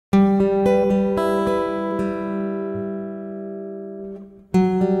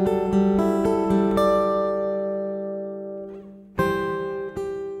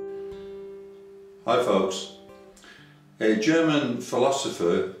German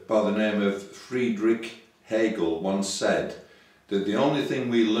philosopher by the name of Friedrich Hegel once said that the only thing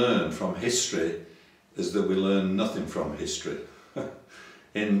we learn from history is that we learn nothing from history.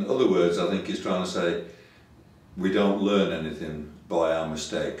 In other words, I think he's trying to say we don't learn anything by our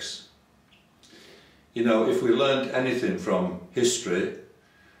mistakes. You know, if we learned anything from history,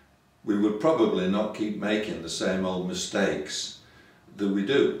 we would probably not keep making the same old mistakes that we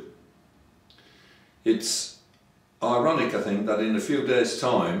do. It's ironic, I think, that in a few days'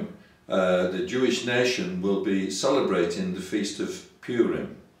 time the Jewish nation will be celebrating the Feast of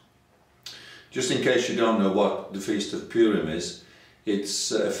Purim. Just in case you don't know what the Feast of Purim is,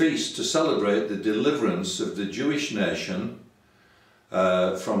 it's a feast to celebrate the deliverance of the Jewish nation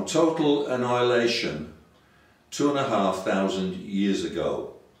from total annihilation 2,500 years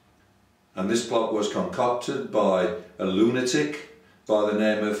ago. And this plot was concocted by a lunatic by the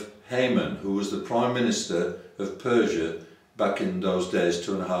name of Haman, who was the Prime Minister of Persia back in those days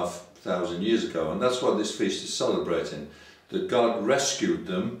 2,500 years ago. And that's what this feast is celebrating, that God rescued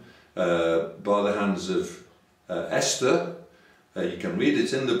them by the hands of Esther. You can read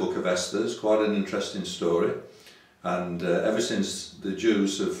it in the book of Esther. It's quite an interesting story. And ever since, the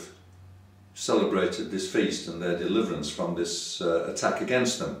Jews have celebrated this feast and their deliverance from this attack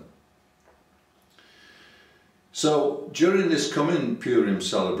against them. So during this coming Purim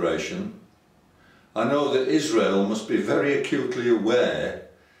celebration, I know that Israel must be very acutely aware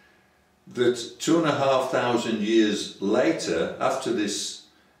that 2,500 years later, after this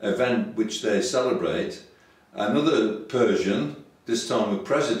event which they celebrate, another Persian, this time a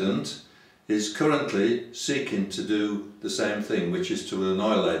president, is currently seeking to do the same thing, which is to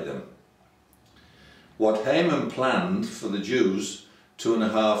annihilate them. What Haman planned for the Jews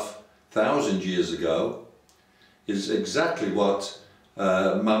 2,500 years ago is exactly what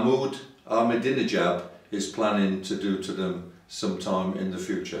Mahmoud Ahmadinejad is planning to do to them sometime in the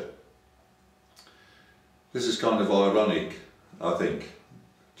future. This is kind of ironic, I think.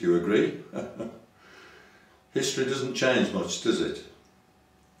 Do you agree? History doesn't change much, does it?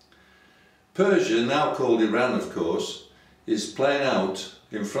 Persia, now called Iran of course, is playing out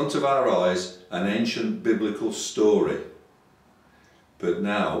in front of our eyes an ancient biblical story, but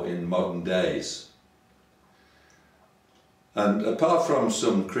now in modern days. And apart from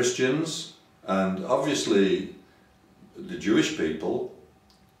some Christians and obviously the Jewish people,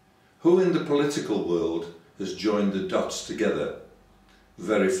 who in the political world has joined the dots together?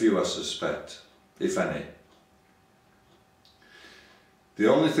 Very few, I suspect, if any. The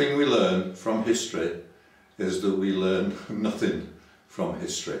only thing we learn from history is that we learn nothing from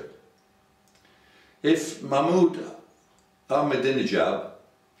history. If Mahmoud Ahmadinejad,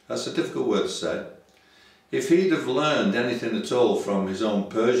 that's a difficult word to say, if he'd have learned anything at all from his own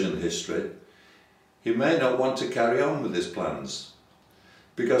Persian history, he may not want to carry on with his plans.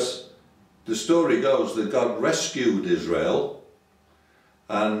 Because the story goes that God rescued Israel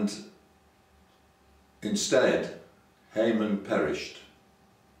and instead Haman perished.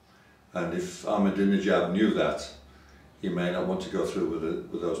 And if Ahmadinejad knew that, he may not want to go through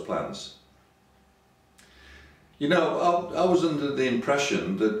with those plans. You know, I was under the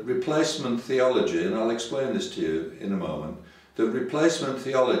impression that replacement theology, and I'll explain this to you in a moment, that replacement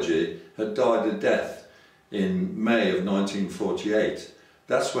theology had died a death in May of 1948.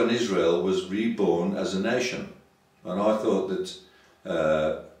 That's when Israel was reborn as a nation. And I thought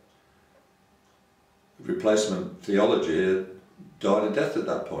that replacement theology had died a death at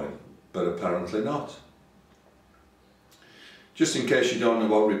that point, but apparently not. Just in case you don't know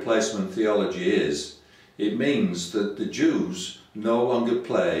what replacement theology is, it means that the Jews no longer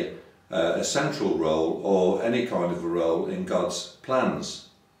play a central role or any kind of a role in God's plans.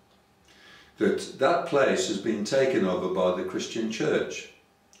 That place has been taken over by the Christian church.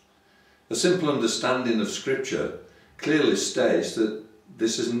 A simple understanding of Scripture clearly states that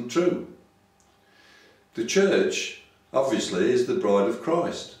this isn't true. The church, obviously, is the bride of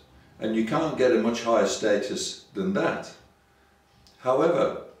Christ, and you can't get a much higher status than that.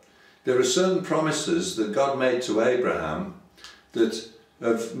 However, there are certain promises that God made to Abraham that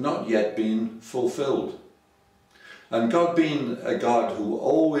have not yet been fulfilled. And God, being a God who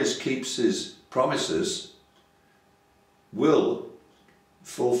always keeps his promises, will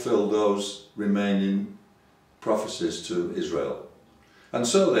fulfill those remaining prophecies to Israel. And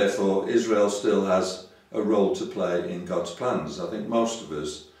so therefore Israel still has a role to play in God's plans. I think most of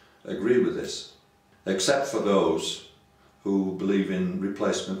us agree with this, except for those who believe in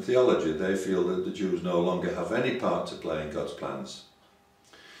replacement theology. They feel that the Jews no longer have any part to play in God's plans.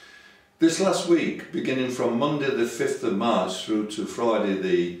 This last week, beginning from Monday the 5th of March through to Friday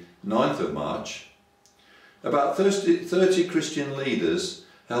the 9th of March, About 30 Christian leaders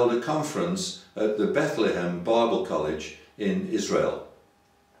held a conference at the Bethlehem Bible College in Israel.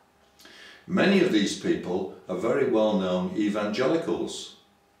 Many of these people are very well-known evangelicals.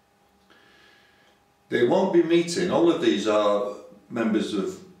 They won't be meeting, all of these are members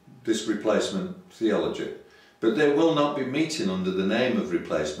of this replacement theology, but they will not be meeting under the name of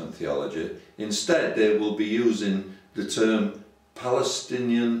replacement theology. Instead, they will be using the term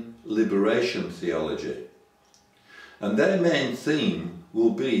Palestinian liberation theology. And their main theme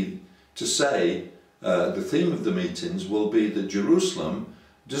will be to say, the theme of the meetings will be that Jerusalem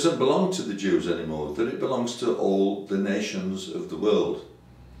doesn't belong to the Jews anymore, that it belongs to all the nations of the world.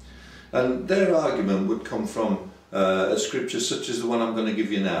 And their argument would come from a scripture such as the one I'm going to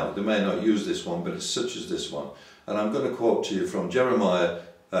give you now. They may not use this one, but it's such as this one. And I'm going to quote to you from Jeremiah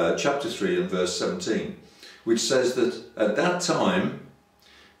chapter 3 and verse 17, which says that at that time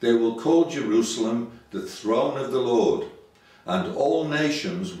they will call Jerusalem the throne of the Lord, and all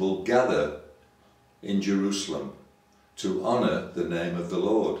nations will gather in Jerusalem to honour the name of the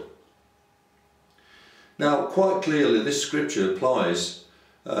Lord. Now, quite clearly this scripture applies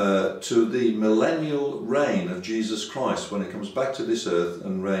to the millennial reign of Jesus Christ when he comes back to this earth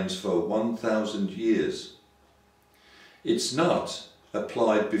and reigns for 1,000 years. It's not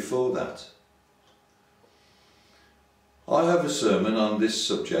applied before that. I have a sermon on this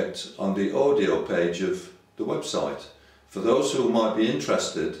subject on the audio page of the website. For those who might be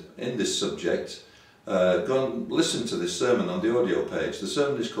interested in this subject, go and listen to this sermon on the audio page. The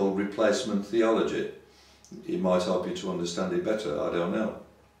sermon is called Replacement Theology. It might help you to understand it better, I don't know.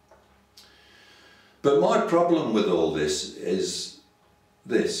 But my problem with all this is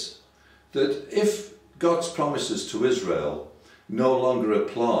this, that if God's promises to Israel no longer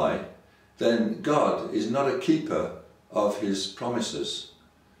apply, then God is not a keeper of his promises,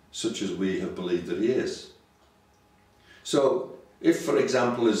 such as we have believed that he is. So, if, for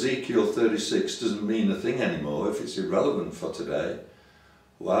example, Ezekiel 36 doesn't mean a thing anymore, if it's irrelevant for today,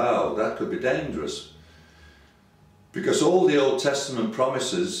 wow, that could be dangerous. Because all the Old Testament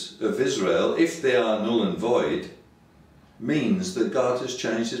promises of Israel, if they are null and void, means that God has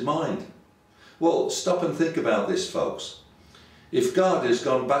changed his mind. Well, stop and think about this, folks. If God has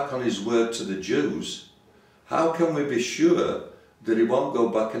gone back on his word to the Jews, how can we be sure that he won't go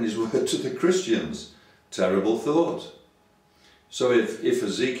back on his word to the Christians? Terrible thought. So if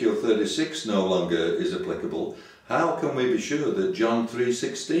Ezekiel 36 no longer is applicable, how can we be sure that John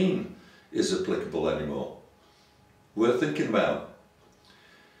 3:16 is applicable anymore? Worth thinking about.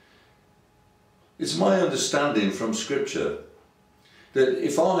 It's my understanding from Scripture that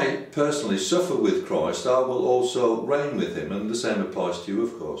if I personally suffer with Christ, I will also reign with him, and the same applies to you,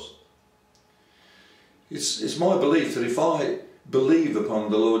 of course. It's my belief that if I believe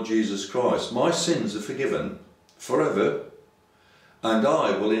upon the Lord Jesus Christ, my sins are forgiven forever, and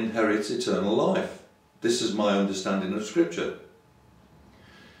I will inherit eternal life. This is my understanding of Scripture.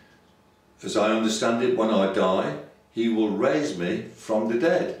 As I understand it, when I die, he will raise me from the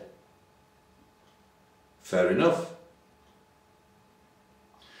dead. Fair enough.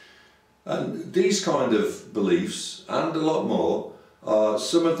 And these kind of beliefs, and a lot more, are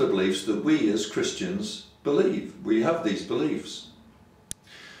some of the beliefs that we as Christians believe. We have these beliefs.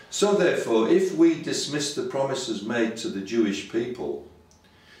 So therefore, if we dismiss the promises made to the Jewish people,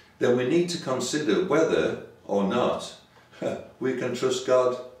 then we need to consider whether or not we can trust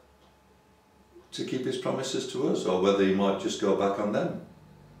God to keep his promises to us, or whether he might just go back on them.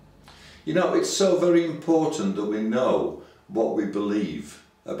 You know, it's so very important that we know what we believe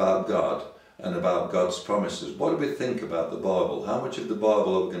about God and about God's promises. What do we think about the Bible? How much of the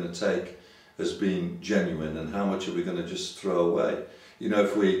Bible are we going to take as being genuine, and how much are we going to just throw away? You know,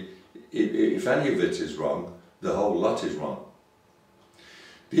 if any of it is wrong, the whole lot is wrong.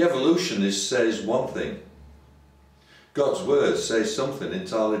 The evolutionist says one thing. God's word says something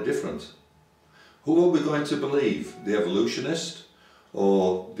entirely different. Who are we going to believe? The evolutionist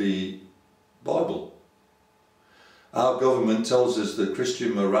or the Bible? Our government tells us that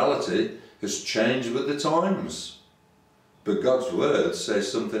Christian morality has changed with the times, but God's word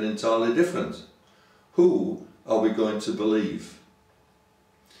says something entirely different. Who are we going to believe?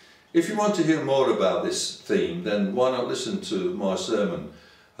 If you want to hear more about this theme, then why not listen to my sermon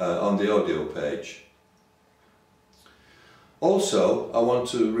on the audio page. Also, I want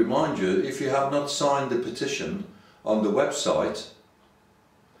to remind you, if you have not signed the petition on the website,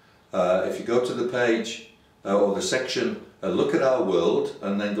 if you go to the page or the section, look at our world,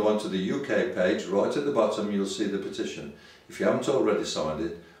 and then go on to the UK page, right at the bottom you'll see the petition. If you haven't already signed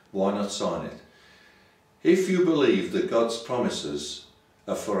it, why not sign it? If you believe that God's promises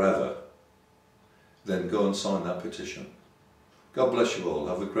are forever, then go and sign that petition. God bless you all.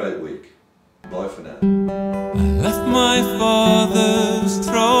 Have a great week. Bye for now. I left my Father's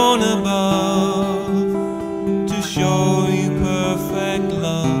throne above to show you perfect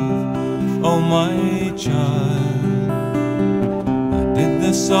love, oh my child. I did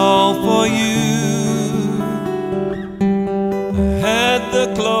this all for you. I had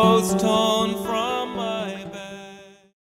the clothes torn